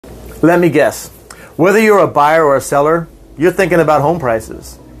Let me guess. Whether you're a buyer or a seller, you're thinking about home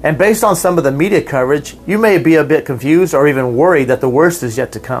prices. And based on some of the media coverage, you may be a bit confused or even worried that the worst is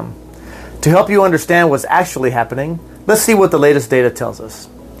yet to come. To help you understand what's actually happening, let's see what the latest data tells us.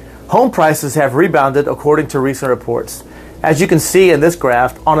 Home prices have rebounded according to recent reports. As you can see in this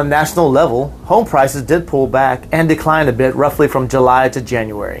graph, on a national level, home prices did pull back and decline a bit roughly from July to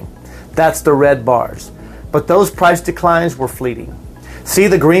January. That's the red bars. But those price declines were fleeting. See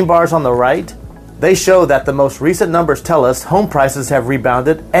the green bars on the right? They show that the most recent numbers tell us home prices have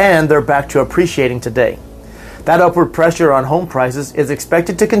rebounded and they're back to appreciating today. That upward pressure on home prices is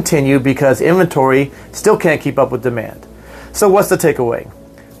expected to continue because inventory still can't keep up with demand. So what's the takeaway?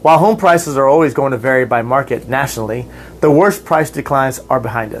 While home prices are always going to vary by market nationally, the worst price declines are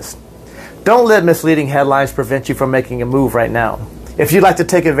behind us. Don't let misleading headlines prevent you from making a move right now. If you'd like to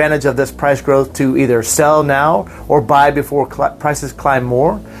take advantage of this price growth to either sell now or buy before prices climb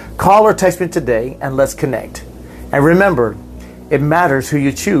more, call or text me today and let's connect. And remember, it matters who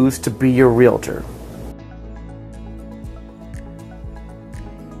you choose to be your realtor.